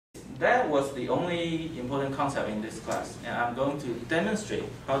that was the only important concept in this class, and I'm going to demonstrate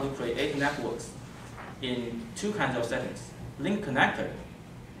how to create networks in two kinds of settings. Link connector,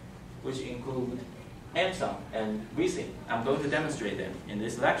 which include MSOM and vSync. I'm going to demonstrate them in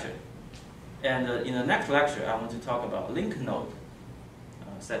this lecture. And in the next lecture, I want to talk about link node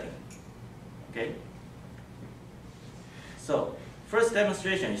setting. Okay? So, first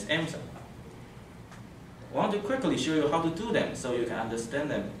demonstration is MSOM. I want to quickly show you how to do them so you can understand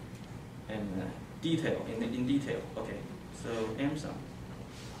them in detail. Okay, so MSOM.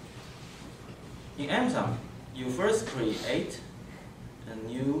 In MSOM, you first create a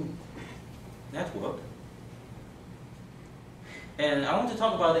new network. And I want to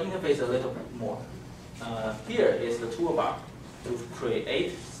talk about the interface a little bit more. Here is the toolbar to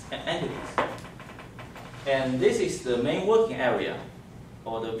create entities. And this is the main working area,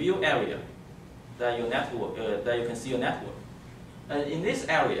 or the view area, that your network, that you can see your network. And in this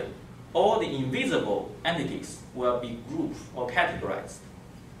area, all the invisible entities will be grouped or categorized.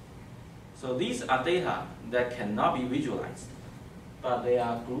 So these are data that cannot be visualized, but they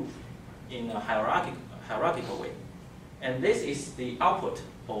are grouped in a hierarchical way. And this is the output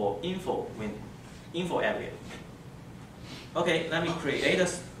or info area. Okay, let me create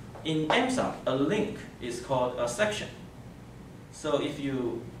in MSOM, a link is called a section. So if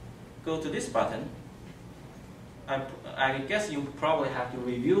you go to this button, I guess you probably have to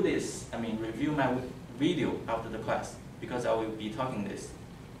review this, review my video after the class, because I will be talking this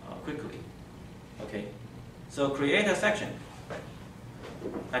quickly. Okay, so create a section.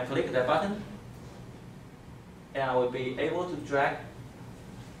 I click that button, and I will be able to drag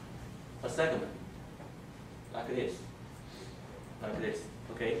a segment like this,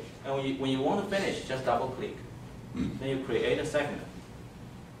 okay? And when you want to finish, just double click. Then you create a segment.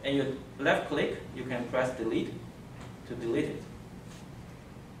 And you left click, you can press delete to delete it.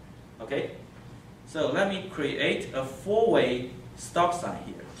 Okay? So let me create a four-way stop sign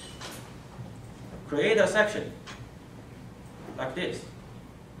here. Create a section like this.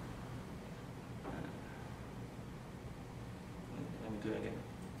 Let me do it again.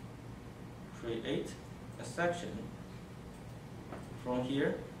 Create a section from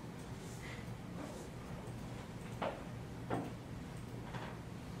here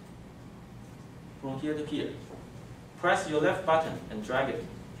to here. Press your left button and drag it.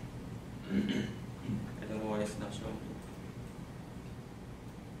 I don't know why it's not showing.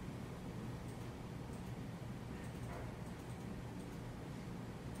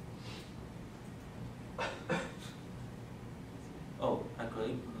 Oh, I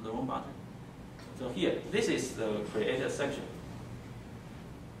clicked the wrong button. So here, this is the created section.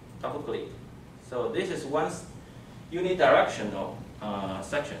 Double click. So this is one unidirectional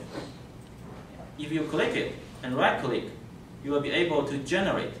section. If you click it and right click, you will be able to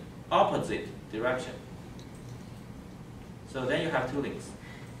generate opposite direction. So then you have two links.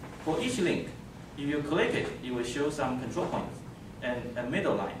 For each link, if you click it, it will show some control points and a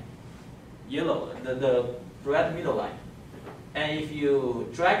middle line, yellow, the red middle line. And if you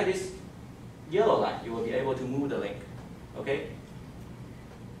drag this yellow line, you will be able to move the link. Okay?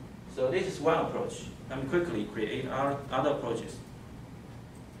 So this is one approach. Let me quickly create our other approaches.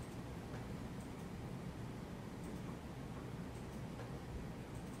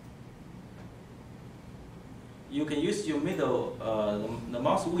 You can use your middle, the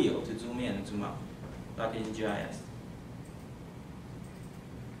mouse wheel to zoom in and zoom out, like in GIS.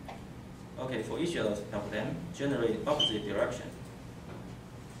 Okay, for each of them, generate opposite direction.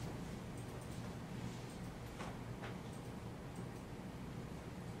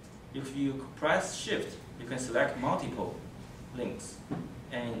 If you press Shift, you can select multiple links.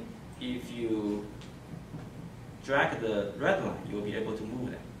 And if you drag the red line, you will be able to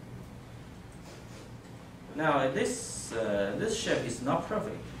move them. Now, this shape is not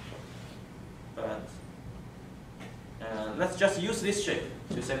perfect, but let's just use this shape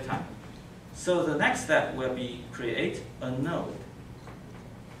to save time. So the next step will be create a node.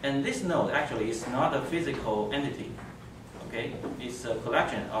 And this node actually is not a physical entity. Okay, it's a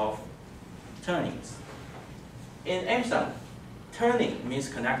collection of turnings. In MSOM, turning means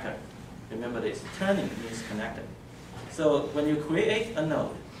connector. Remember this, turning means connector. So when you create a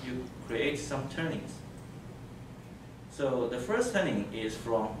node, you create some turnings. So the first turning is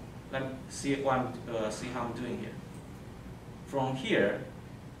from, let me see how I'm doing here. From here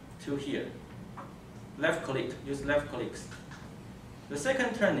to here. Left click, use left clicks. The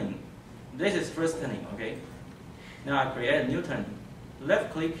second turning, this is first turning, okay? Now I create a new turning.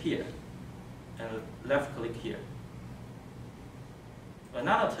 Left click here, and left click here.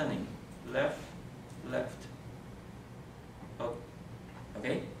 Another turning, left, left. Oh,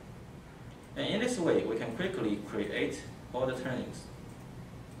 okay? And in this way, we can quickly create all the turnings.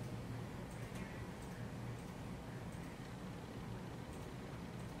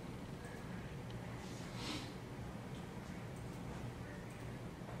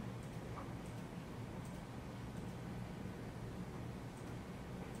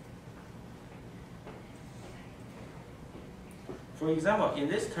 For example, in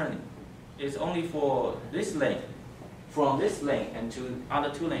this turning, it's only for this lane, from this lane and to other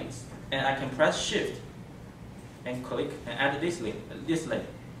two lanes. And I can press Shift and click and add this lane.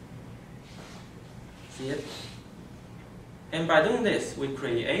 See it? And by doing this, we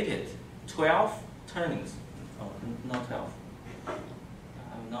created 12 turnings. Oh, not 12.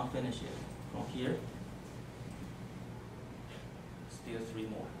 I'm not finished yet. From here, still 3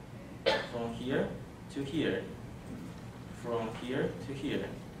 more. From here to here. From here to here,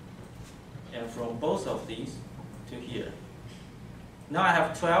 and from both of these to here. Now I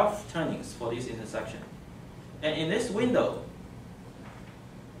have 12 turnings for this intersection. And in this window,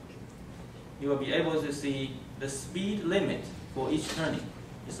 you will be able to see the speed limit for each turning.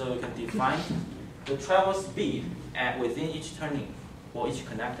 So you can define the travel speed within each turning for each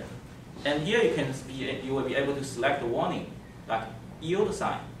connector. And here you will be able to select the warning, like yield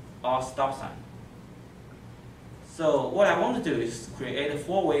sign or stop sign. So what I want to do is create a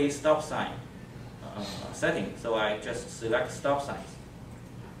 4-way stop sign setting. So I just select stop signs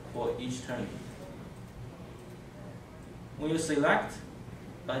for each turn. When you select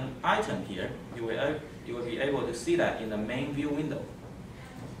an item here, you will be able to see that in the main view window.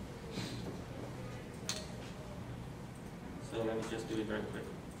 So let me just do it very quickly.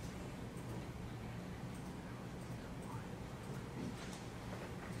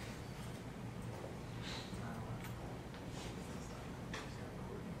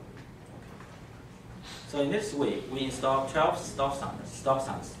 So in this way, we install 12 stop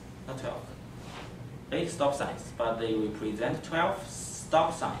signs, not 12, 8 stop signs, but they represent 12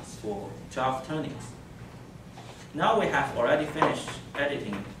 stop signs for 12 turnings. Now we have already finished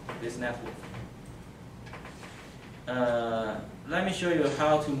editing this network. Let me show you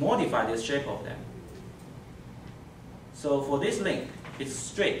how to modify the shape of them. So for this link, it's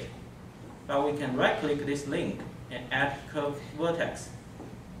straight, but we can right-click this link and add curved vertex.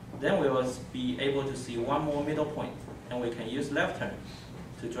 Then we will be able to see one more middle point, and we can use left turn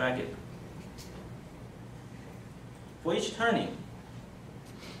to drag it. For each turning,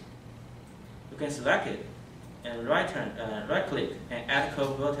 you can select it and right-click and add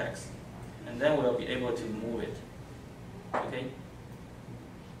curved vertex, and then we'll be able to move it. Okay.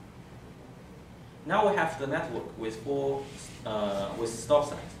 Now we have the network with stop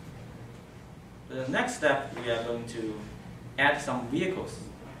signs. The next step, we are going to add some vehicles.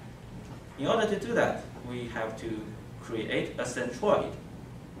 In order to do that, we have to create a centroid.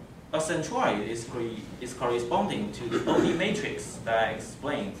 A centroid is corresponding to the OD matrix that I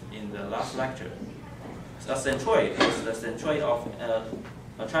explained in the last lecture. A centroid is the centroid of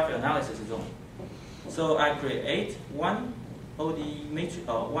a traffic analysis zone. So I create one OD matrix,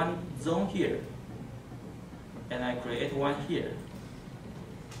 one zone here, and I create one here,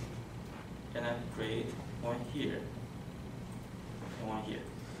 and I create one here, and one here.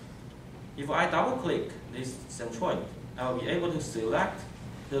 If I double-click this centroid, I will be able to select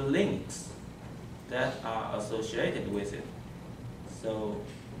the links that are associated with it. So,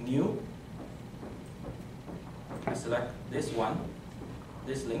 new, I select this one,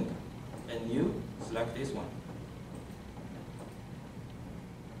 this link, and new, select this one.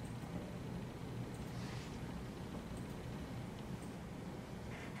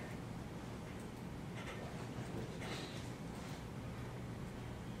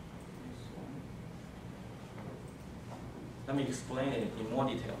 Let me explain it in more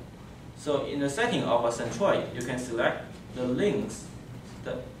detail. So in the setting of a centroid, you can select the links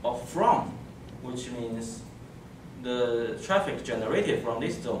of from, which means the traffic generated from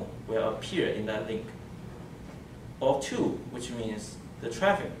this zone will appear in that link. Or to, which means the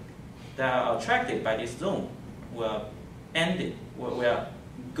traffic that are attracted by this zone will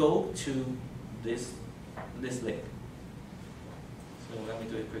go to this link. So let me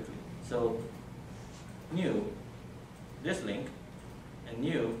do it quickly. So new, this link, and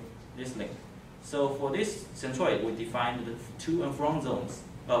new, this link. So for this centroid, we define the to and from zones,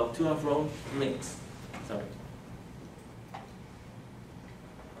 to and from links. Sorry.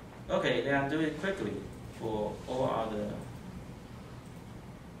 Okay, then do it quickly for all other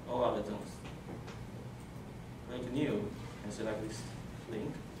zones. Click new and select this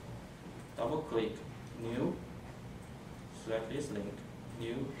link. Double click new, select this link,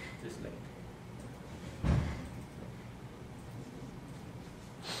 new, this link.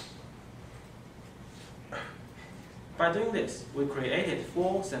 by doing this, we created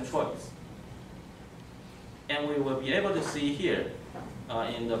 4 centroids. And we will be able to see here,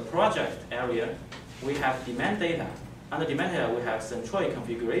 in the project area, we have demand data. Under demand data, we have centroid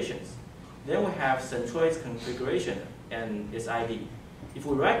configurations. Then we have centroid's configuration and its ID. If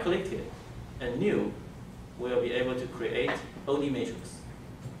we right-click it and new, we'll be able to create OD matrix.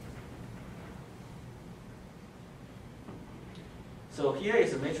 So here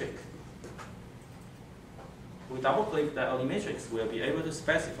is a matrix. We double-click that OD matrix, we'll be able to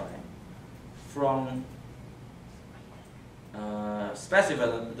specify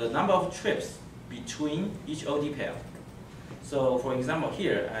the number of trips between each OD pair. So for example,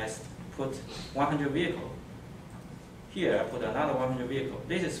 here I put 100 vehicle. Here I put another 100 vehicle.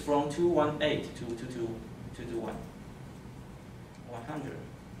 This is from 218 to 221. 100.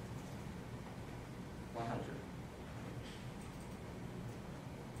 100.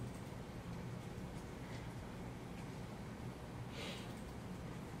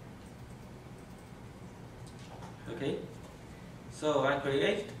 Okay. So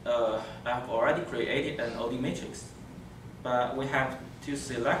I've already created an OD matrix, but we have to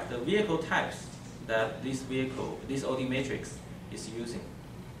select the vehicle types that this OD matrix is using.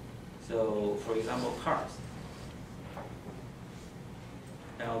 So, for example, cars.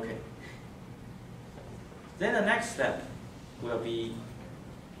 Okay. Then the next step will be,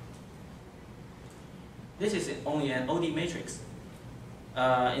 this is only an OD matrix.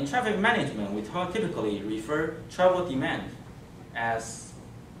 In traffic management, we typically refer travel demand as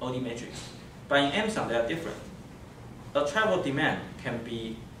OD matrix. But in Amazon, they are different. A travel demand can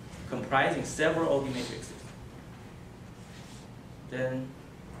be comprising several OD matrices. Then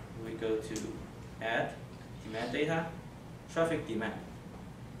we go to add demand data, traffic demand.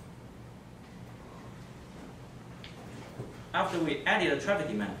 After we added a traffic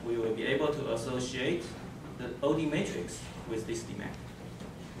demand, we will be able to associate the OD matrix with this demand.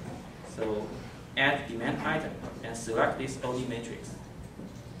 So add demand item and select this OD matrix,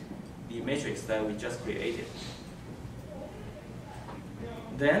 the matrix that we just created.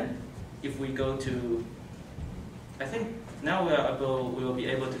 Then, if we go to, I think now we will be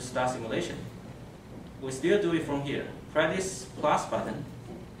able to start simulation. We still do it from here. Press this plus button,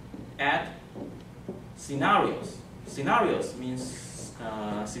 add scenarios. Scenarios means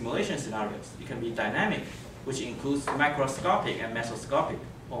simulation scenarios. It can be dynamic, which includes macroscopic and mesoscopic,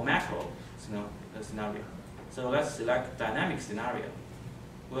 or macro scenario. So let's select dynamic scenario.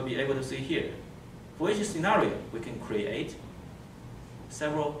 We'll be able to see here. For each scenario, we can create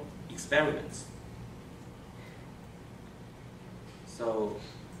several experiments. So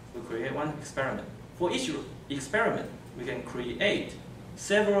we create one experiment. For each experiment, we can create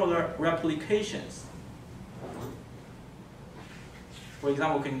several replications. For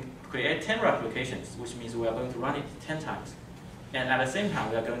example, we can create 10 replications, which means we are going to run it 10 times. And at the same time,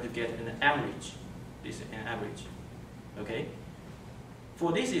 we are going to get an average. This is an average. Okay?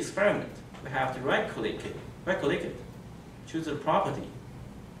 For this experiment, we have to right-click it, choose a property.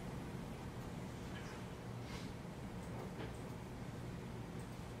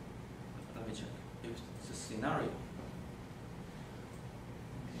 Let me check. It's a scenario.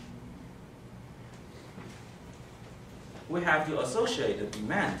 We have to associate the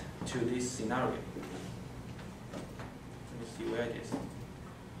demand to this scenario. Let me see where it is.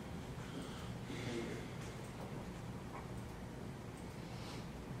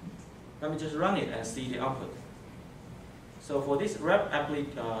 Let me just run it and see the output. So for this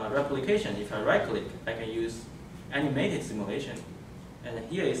replication, if I right-click, I can use animated simulation. And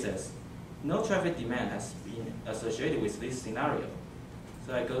here it says, no traffic demand has been associated with this scenario.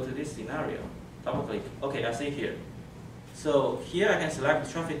 So I go to this scenario, double-click. Okay, I see here. So here I can select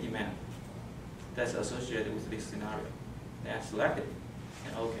the traffic demand that's associated with this scenario. Then I select it,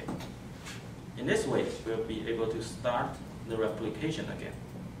 and OK. In this way, we'll be able to start the replication again.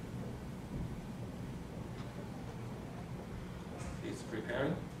 It's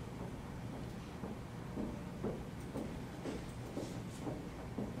preparing.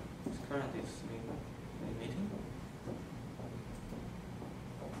 It's currently